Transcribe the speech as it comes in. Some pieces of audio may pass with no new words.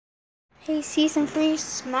Hey, season 3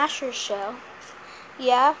 Smasher Show.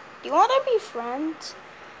 Yeah? Do you want to be friends?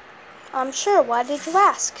 I'm sure. Why did you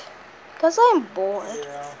ask? Because I'm bored.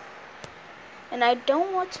 Yeah. And I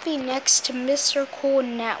don't want to be next to Mr. Cool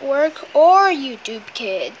Network or YouTube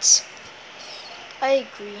Kids. I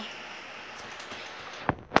agree.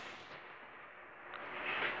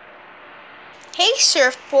 Hey,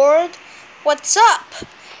 Surfboard. What's up?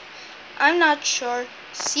 I'm not sure.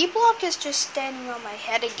 C-Block is just standing on my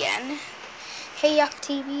head again. Hey, Yuck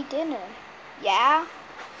TV dinner. Yeah?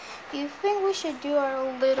 Do you think we should do our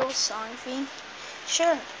little song thing?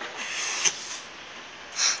 Sure.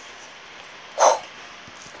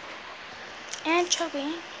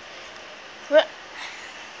 Anchovy.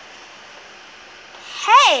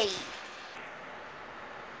 Hey!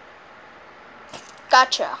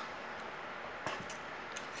 Gotcha.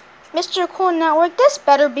 Mr. Cool Network, this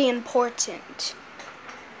better be important.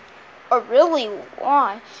 Or really,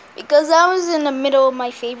 why? Because I was in the middle of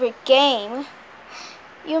my favorite game.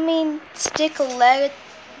 You mean stick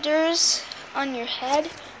letters on your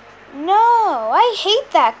head? No, I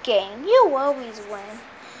hate that game. You always win.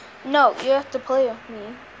 No, you have to play with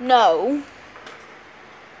me. No.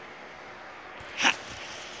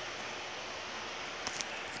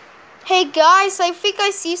 Hey guys, I think I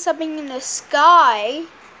see something in the sky.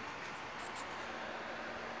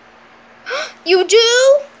 You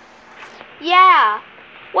do? Yeah.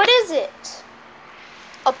 What is it?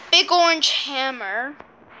 A big orange hammer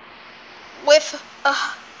with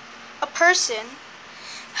a person.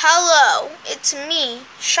 Hello, it's me,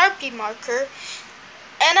 Sharpie Marker,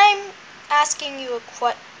 and I'm asking you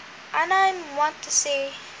and I want to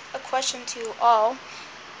say a question to you all.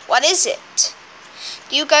 What is it?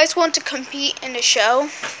 Do you guys want to compete in the show?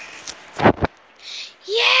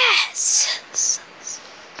 Yes.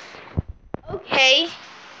 Okay.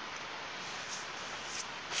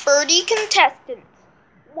 30 contestants.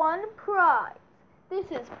 One prize. This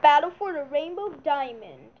is Battle for the Rainbow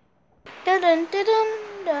Diamond.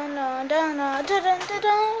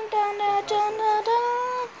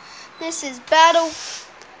 This is Battle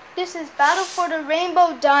for the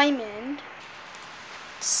Rainbow Diamond.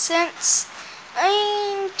 Since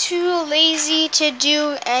I'm too lazy to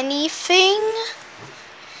do anything,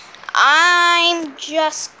 I'm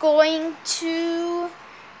just going to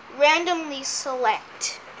randomly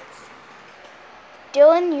select.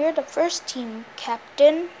 Dylan, you're the first team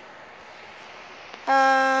captain.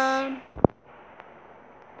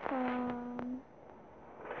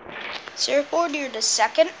 Surfboard, you're the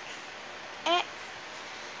second.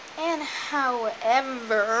 And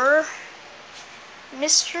however,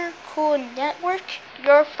 Mr. Cool Network,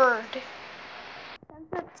 you're third.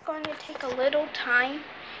 Since it's going to take a little time,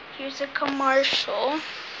 here's a commercial.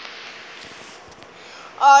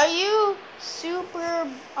 Are you super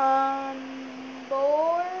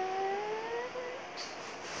bored?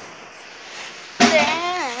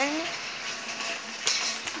 Then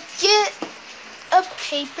get a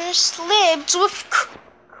paper slips with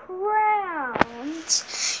crowns.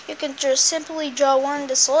 You can just simply draw one of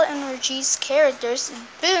the Soul Energies characters and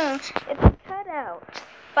boom, it's cut out.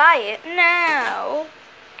 Buy it now.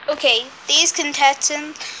 Okay, these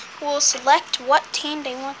contestants will select what team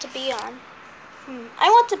they want to be on. I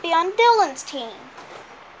want to be on Dylan's team.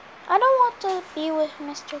 I don't want to be with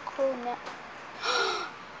Mr. Cool Net.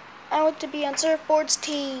 I want to be on Surfboard's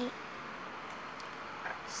team.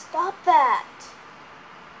 Stop that.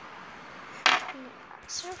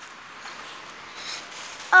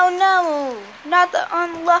 Oh no, not the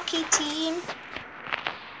unlucky team.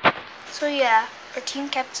 So yeah, our team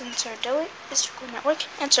captains are Dylan, Mr. Cool Network,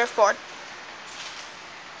 and Surfboard.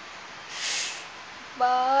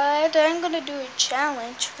 But I'm gonna do a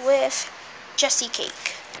challenge with Jessie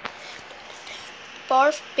Cake.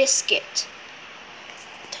 Barf Biscuit.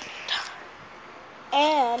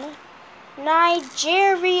 And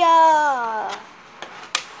Nigeria.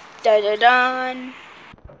 Dun.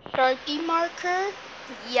 Sharpie Marker.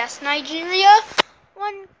 Yes, Nigeria.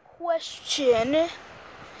 One question.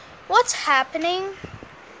 What's happening?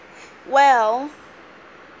 Well,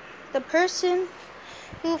 the person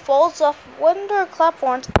who falls off one of their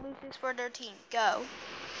platforms loses for their team. Go.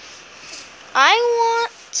 I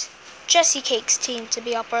want Jessie Cake's team to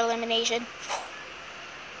be up for elimination.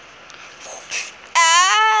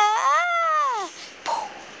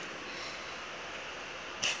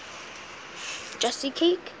 Jessie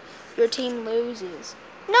Cake, your team loses.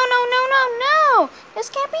 No. This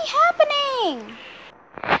can't be happening.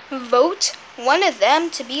 Vote one of them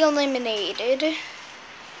to be eliminated.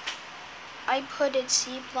 I put in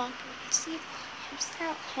C-Block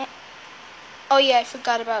himself. Oh yeah, I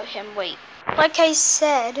forgot about him. Wait. Like I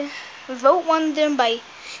said, vote one them by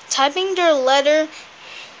typing their letter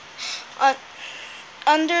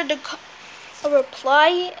under the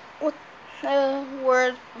reply with the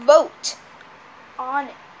word vote on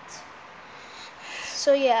it.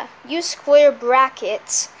 So yeah, use square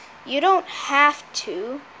brackets. You don't have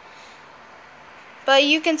to, but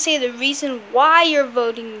you can say the reason why you're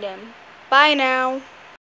voting them. Bye now.